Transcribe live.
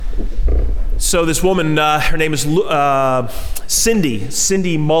So this woman, her name is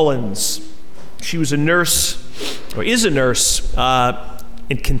Cindy Mullins. She was a nurse, or is a nurse,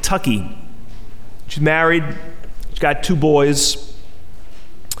 in Kentucky. She's married. She's got 2 boys.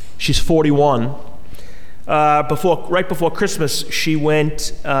 She's 41. Right before Christmas, she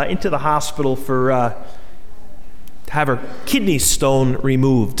went into the hospital to have her kidney stone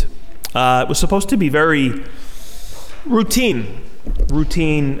removed. It was supposed to be very routine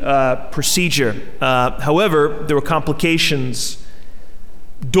procedure. However, there were complications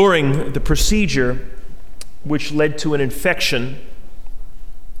during the procedure which led to an infection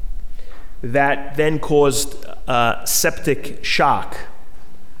that then caused septic shock.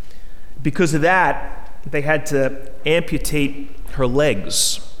 Because of that, they had to amputate her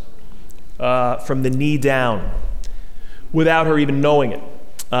legs from the knee down without her even knowing it.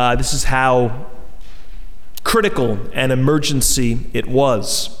 This is how critical an emergency it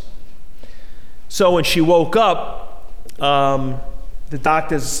was. So when she woke up, the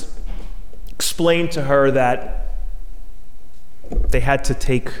doctors explained to her that they had to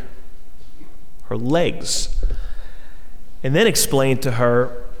take her legs, and then explained to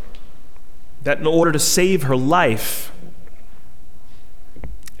her that in order to save her life,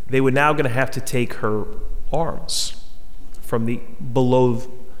 they were now going to have to take her arms from below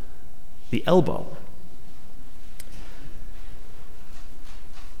the elbow.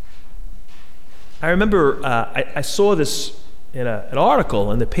 I remember I saw this in an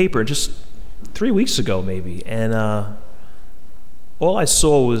article in the paper just 3 weeks ago maybe, and all I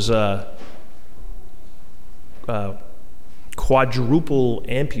saw was quadruple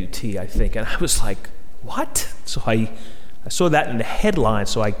amputee, I think, and I was like, what? So I saw that in the headline,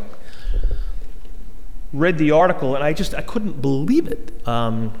 so I read the article, and I couldn't believe it.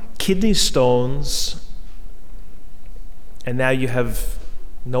 Kidney stones, and now you have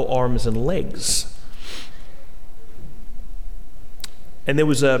no arms and legs. And I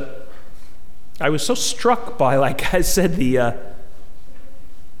was so struck by, like I said, the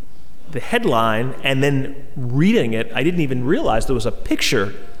headline, and then reading it, I didn't even realize there was a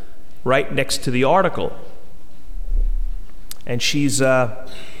picture right next to the article. And she's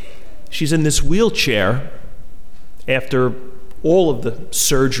in this wheelchair after all of the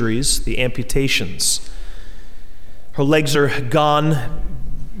surgeries, the amputations. Her legs are gone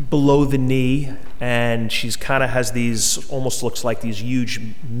below the knee, and she's kind of has these, almost looks like these huge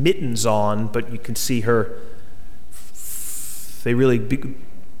mittens on, but you can see her, they really be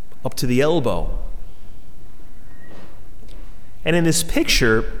up to the elbow. And in this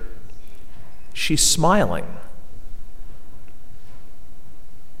picture, she's smiling.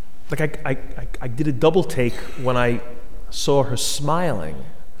 Like I did a double take when I saw her smiling.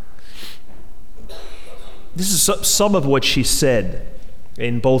 This is some of what she said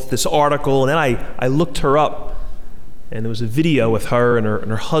in both this article, and then I looked her up, and there was a video with her and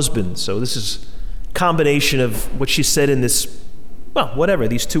her husband. So this is a combination of what she said in this,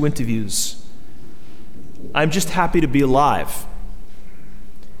 these 2 interviews. I'm just happy to be alive.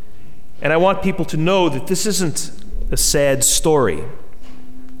 And I want people to know that this isn't a sad story.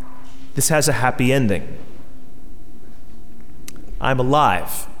 This has a happy ending. I'm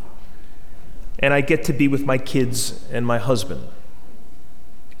alive, and I get to be with my kids and my husband.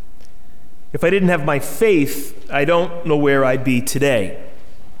 If I didn't have my faith, I don't know where I'd be today.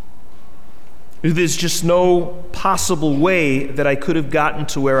 There's just no possible way that I could have gotten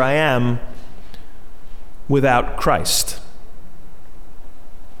to where I am without Christ.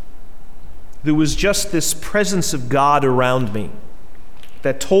 There was just this presence of God around me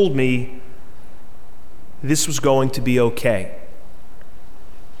that told me this was going to be okay.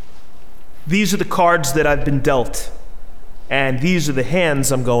 These are the cards that I've been dealt, and these are the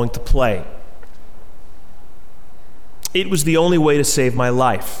hands I'm going to play. It was the only way to save my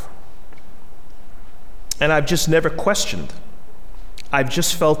life. And I've just never questioned. I've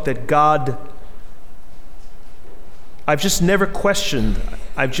just felt that God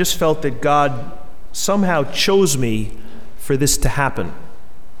somehow chose me for this to happen.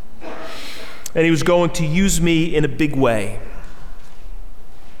 And he was going to use me in a big way.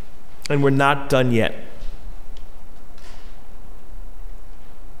 And we're not done yet.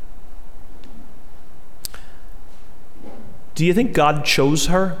 Do you think God chose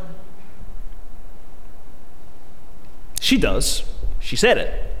her? She does. She said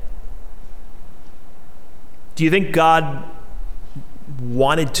it. Do you think God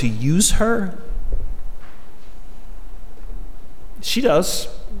wanted to use her? She does.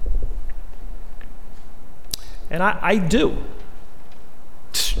 And I do.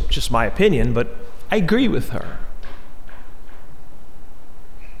 It's just my opinion, but I agree with her.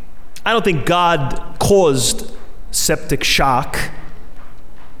 I don't think God caused septic shock.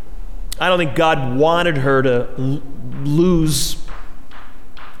 I don't think God wanted her to lose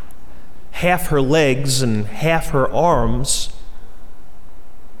half her legs and half her arms.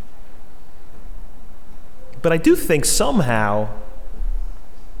 But I do think somehow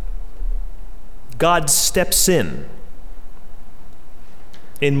God steps in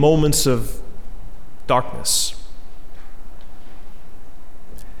moments of darkness.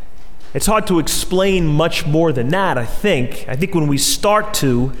 It's hard to explain much more than that, I think. I think when we start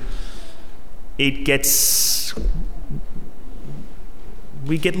to, we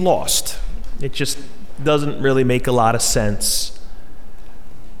get lost. It just doesn't really make a lot of sense.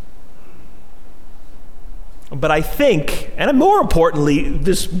 But I think, and more importantly,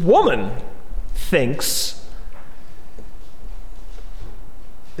 this woman thinks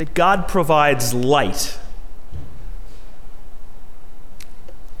that God provides light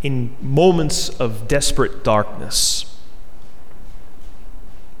in moments of desperate darkness.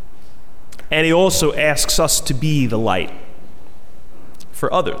 And he also asks us to be the light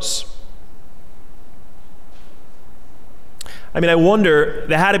for others. I mean, I wonder,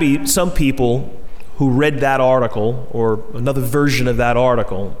 there had to be some people who read that article, or another version of that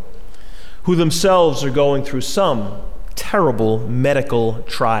article, who themselves are going through some terrible medical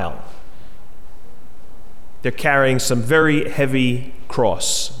trial. They're carrying some very heavy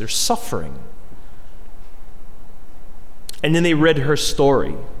cross. They're suffering. And then they read her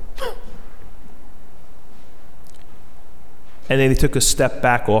story. And then they took a step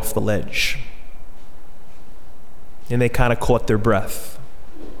back off the ledge. And they kind of caught their breath.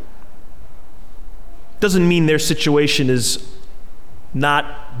 Doesn't mean their situation is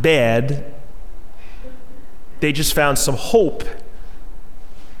not bad. They just found some hope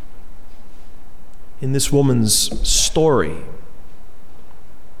in this woman's story.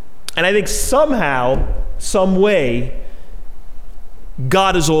 And I think somehow, some way,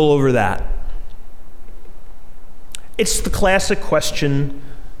 God is all over that. It's the classic question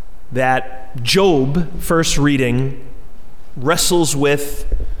that Job, first reading, wrestles with: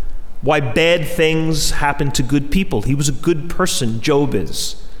 why bad things happen to good people. He was a good person, Job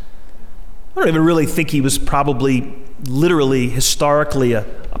is. I don't even really think he was probably literally, historically a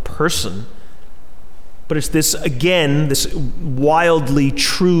person. But it's this, again, this wildly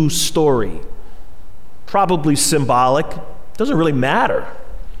true story. Probably symbolic. Doesn't really matter.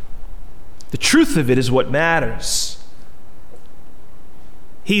 The truth of it is what matters.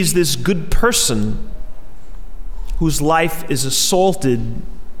 He's this good person whose life is assaulted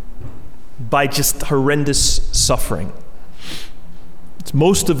by just horrendous suffering. It's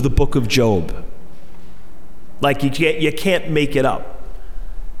most of the book of Job. Like, you can't make it up.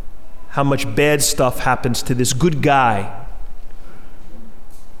 How much bad stuff happens to this good guy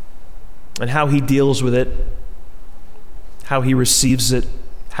and how he deals with it, how he receives it,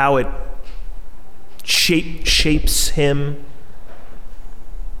 how it shapes him.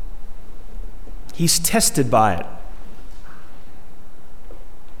 He's tested by it.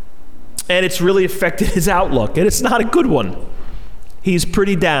 And it's really affected his outlook, and it's not a good one. He's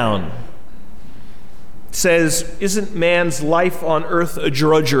pretty down. Says, "Isn't man's life on earth a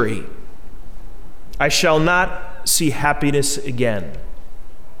drudgery? I shall not see happiness again."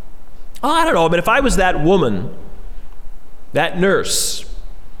 Oh, I don't know, but if I was that woman, that nurse,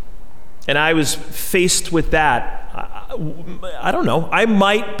 and I was faced with that, I don't know, I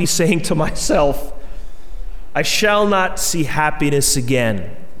might be saying to myself, I shall not see happiness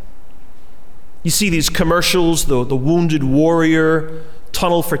again. You see these commercials, the Wounded Warrior,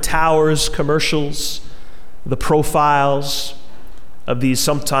 Tunnel for Towers commercials, the profiles of these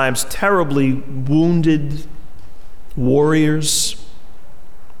sometimes terribly wounded warriors.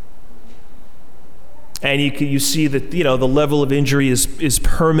 And you see that, the level of injury is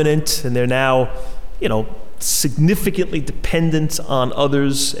permanent, and they're now, significantly dependent on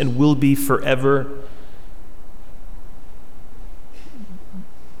others and will be forever.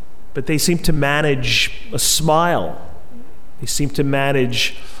 But they seem to manage a smile. They seem to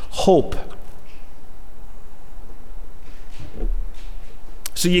manage hope.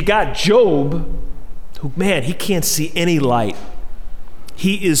 So you got Job, who, man, he can't see any light.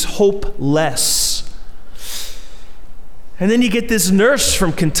 He is hopeless. And then you get this nurse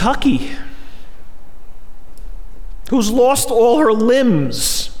from Kentucky who's lost all her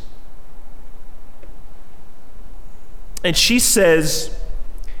limbs. And she says,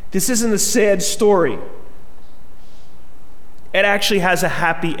 this isn't a sad story. It actually has a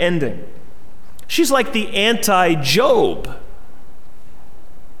happy ending. She's like the anti-Job.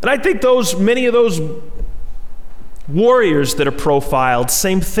 And I think many of those Warriors that are profiled,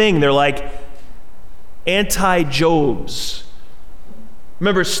 same thing. They're like anti-Jobs.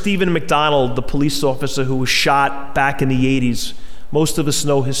 Remember Stephen McDonald, the police officer who was shot back in the 80s? Most of us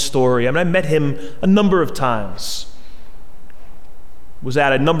know his story. I met him a number of times. Was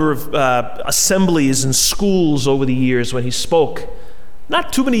at a number of assemblies and schools over the years when he spoke.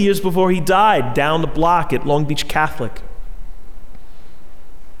 Not too many years before he died, down the block at Long Beach Catholic.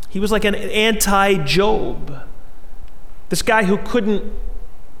 He was like an anti-Job. This guy who couldn't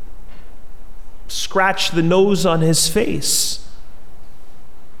scratch the nose on his face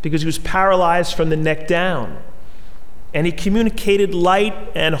because he was paralyzed from the neck down. And he communicated light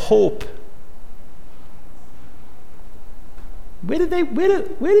and hope. Where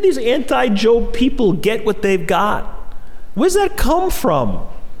do these anti-Job people get what they've got? Where's that come from?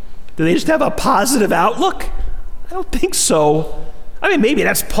 Do they just have a positive outlook? I don't think so. I mean, maybe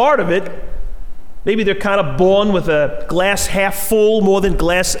that's part of it. Maybe they're kind of born with a glass half full more than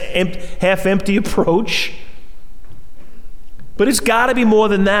glass half empty approach. But it's got to be more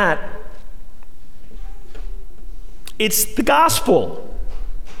than that. It's the gospel.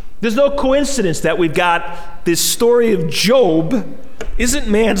 There's no coincidence that we've got this story of Job. Isn't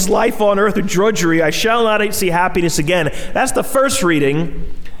man's life on earth a drudgery? I shall not see happiness again. That's the first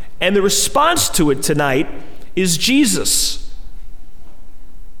reading. And the response to it tonight is Jesus.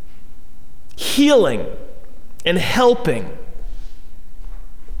 Healing and helping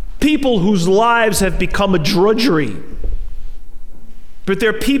people whose lives have become a drudgery. But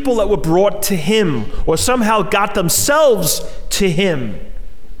they're people that were brought to him or somehow got themselves to him.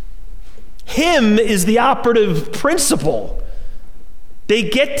 Him is the operative principle. They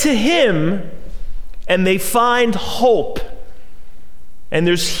get to him and they find hope. And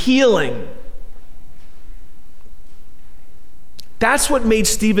there's healing. That's what made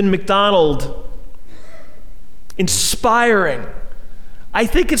Stephen McDonald inspiring. I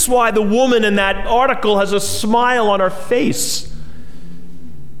think it's why the woman in that article has a smile on her face.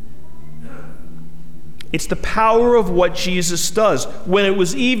 It's the power of what Jesus does. When it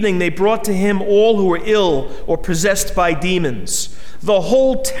was evening, they brought to him all who were ill or possessed by demons. The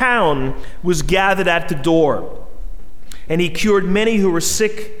whole town was gathered at the door, and he cured many who were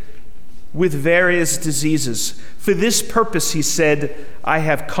sick with various diseases. For this purpose, he said, I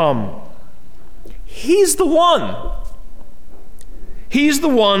have come. He's the one. He's the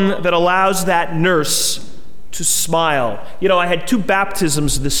one that allows that nurse to smile. You know, I had 2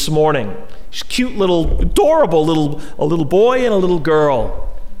 baptisms this morning. Cute little, adorable little boy and a little girl.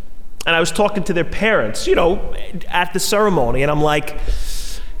 And I was talking to their parents, at the ceremony, and I'm like,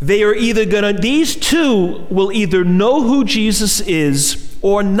 these 2 will either know who Jesus is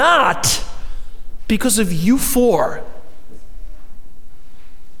or not because of you 4.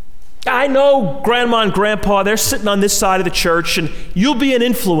 I know Grandma and Grandpa, they're sitting on this side of the church, and you'll be an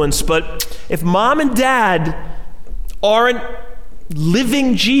influence, but if Mom and Dad aren't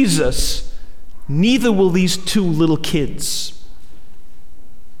living Jesus, neither will these 2 little kids.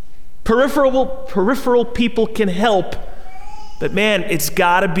 Peripheral people can help, but man, it's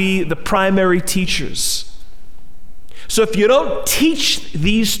got to be the primary teachers. So if you don't teach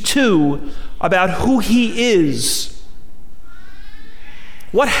these 2 about who he is,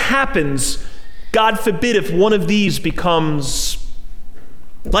 what happens, God forbid, if one of these becomes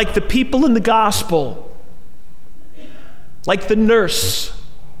like the people in the gospel, like the nurse,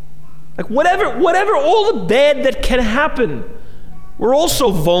 like whatever, all the bad that can happen. We're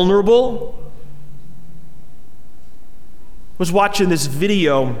also vulnerable. I was watching this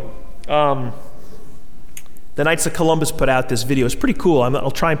video. The Knights of Columbus put out this video. It's pretty cool. I'll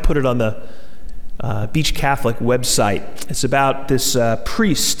try and put it on the Beach Catholic website. It's about this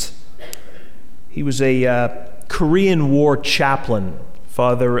priest. He was a Korean War chaplain,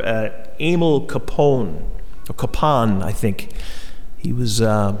 Father Emil Capone, or Capon, I think. He was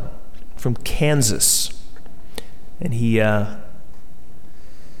from Kansas, and he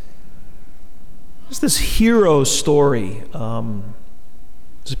it's this hero story.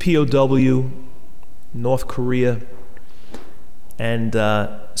 It's a POW, North Korea, and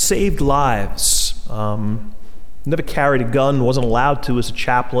saved lives. Never carried a gun, wasn't allowed to as a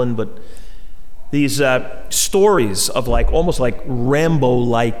chaplain, but these stories of almost like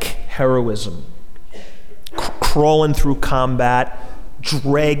Rambo-like heroism, crawling through combat,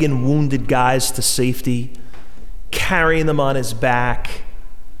 dragging wounded guys to safety, carrying them on his back.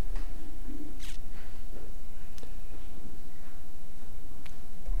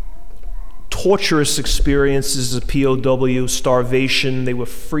 Torturous experiences as a POW, starvation, they were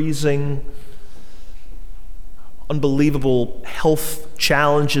freezing. Unbelievable health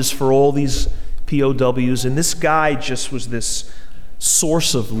challenges for all these POWs, and this guy just was this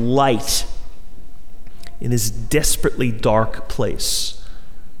source of light in this desperately dark place.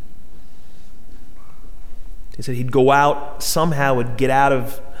 He said he'd go out, somehow would get out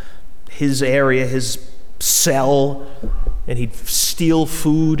of his area, his cell, and he'd steal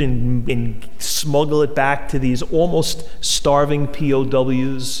food and smuggle it back to these almost starving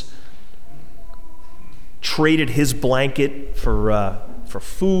POWs, traded his blanket for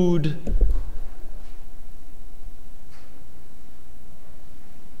food.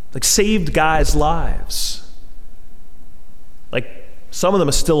 Like, saved guys' lives. Like, some of them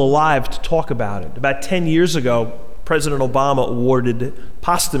are still alive to talk about it. About 10 years ago, President Obama awarded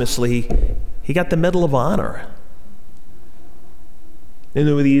posthumously, he got the Medal of Honor. And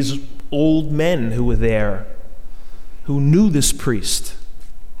there were these old men who were there who knew this priest.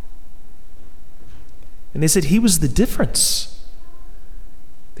 And they said he was the difference.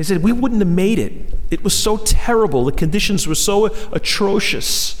 They said we wouldn't have made it. It was so terrible. The conditions were so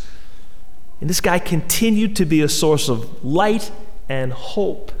atrocious. And this guy continued to be a source of light and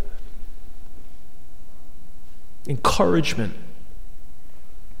hope, encouragement.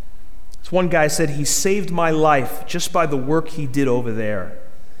 This one guy said, he saved my life just by the work he did over there.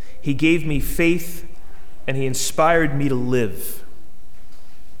 He gave me faith and he inspired me to live.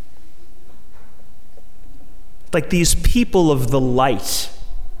 Like these people of the light,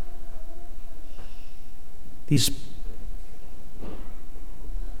 these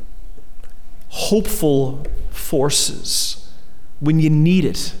hopeful forces when you need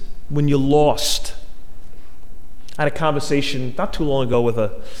it, when you're lost. I had a conversation not too long ago with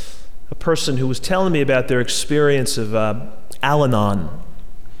a person who was telling me about their experience of Al-Anon.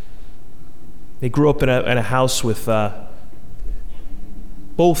 They grew up in a house with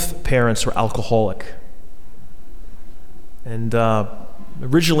both parents were alcoholic. And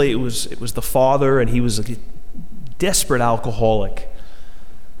originally it was the father, and he was a desperate alcoholic.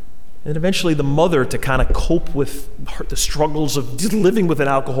 And eventually the mother, to kind of cope with the struggles of living with an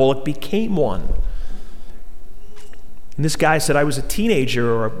alcoholic, became one. And this guy said, I was a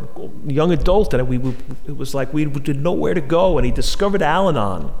teenager or a young adult, and it was like we didn't know where to go, and he discovered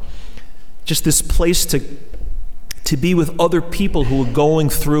Al-Anon. Just this place to be with other people who were going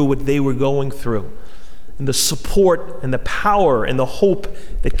through what they were going through. And the support and the power and the hope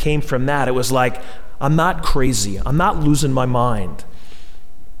that came from that. It was like, I'm not crazy. I'm not losing my mind.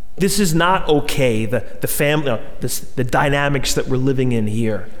 This is not okay, the family, the dynamics that we're living in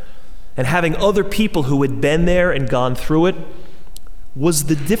here. And having other people who had been there and gone through it was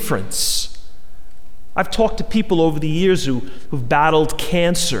the difference. I've talked to people over the years who've battled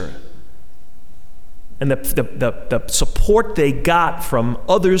cancer, and the support they got from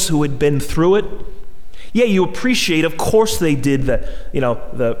others who had been through it. Yeah, you appreciate, of course they did,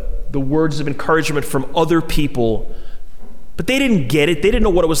 the words of encouragement from other people. But they didn't get it. They didn't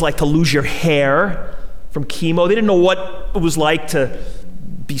know what it was like to lose your hair from chemo. They didn't know what it was like to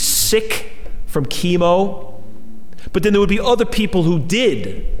be sick from chemo. But then there would be other people who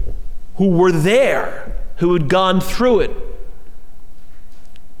did, who were there, who had gone through it.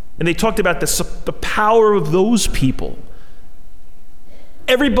 And they talked about the power of those people.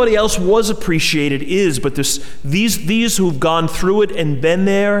 Everybody else was appreciated, but these who've gone through it and been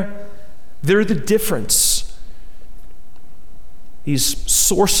there, they're the difference. These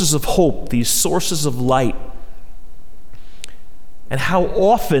sources of hope, these sources of light. And how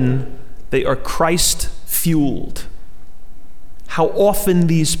often they are Christ-fueled. How often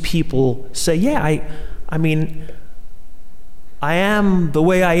these people say, yeah, I mean, I am the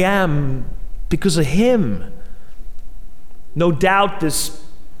way I am because of him. No doubt this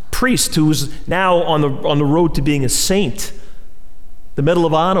priest who is now on the road to being a saint, the Medal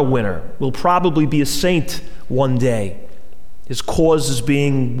of Honor winner, will probably be a saint one day. His cause is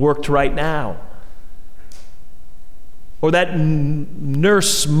being worked right now. Or that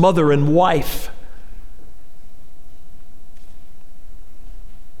nurse, mother, and wife.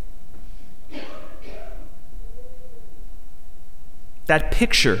 That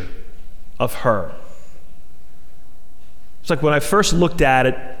picture of her. It's like when I first looked at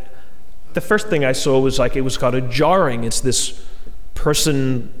it, the first thing I saw was like it was kind of jarring. It's this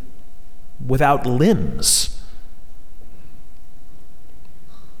person without limbs.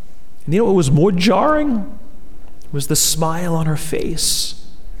 And you know what was more jarring? Was the smile on her face.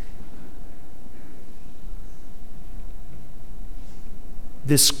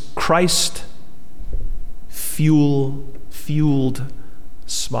 This Christ-fueled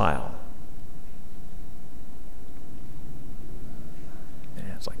smile. And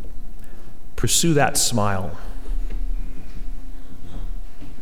it's like, pursue that smile.